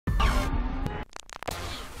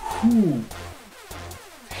Whew.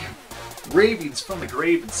 Ravings from the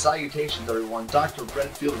grave and salutations, everyone. Dr.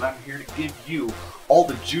 Redfield, and I'm here to give you all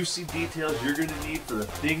the juicy details you're going to need for the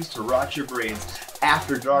things to rot your brains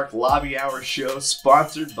After Dark Lobby Hour show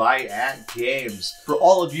sponsored by AtGames. For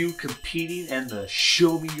all of you competing in the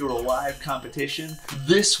Show Me You're Alive competition,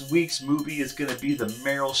 this week's movie is going to be the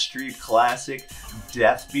Meryl Streep classic,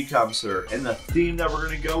 Death Becomes Her. And the theme that we're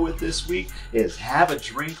going to go with this week is Have a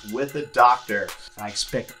Drink with a Doctor. I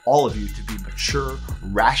expect all of you to be mature,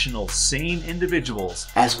 rational, sane individuals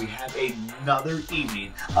as we have another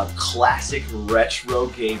evening of classic retro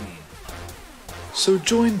gaming. So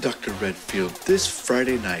join Dr. Redfield this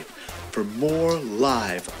Friday night for more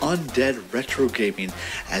live undead retro gaming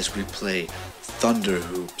as we play Thunder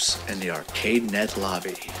Hoops in the ArcadeNet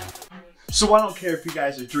Lobby. So I don't care if you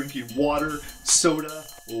guys are drinking water, soda,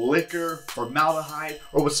 liquor, formaldehyde,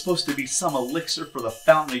 or what's supposed to be some elixir for the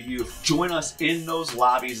fountain of youth. Join us in those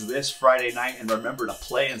lobbies this Friday night, and remember to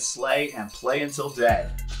play and slay and play until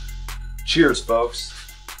dead. Cheers, folks.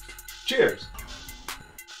 Cheers.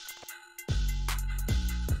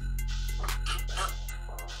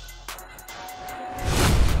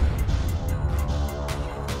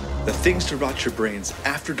 The Things to Rot Your Brains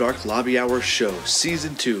After Dark Lobby Hour Show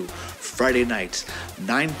Season 2, Friday nights,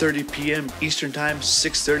 9:30 p.m. Eastern Time,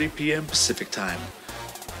 6:30 p.m. Pacific Time.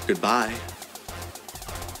 Goodbye.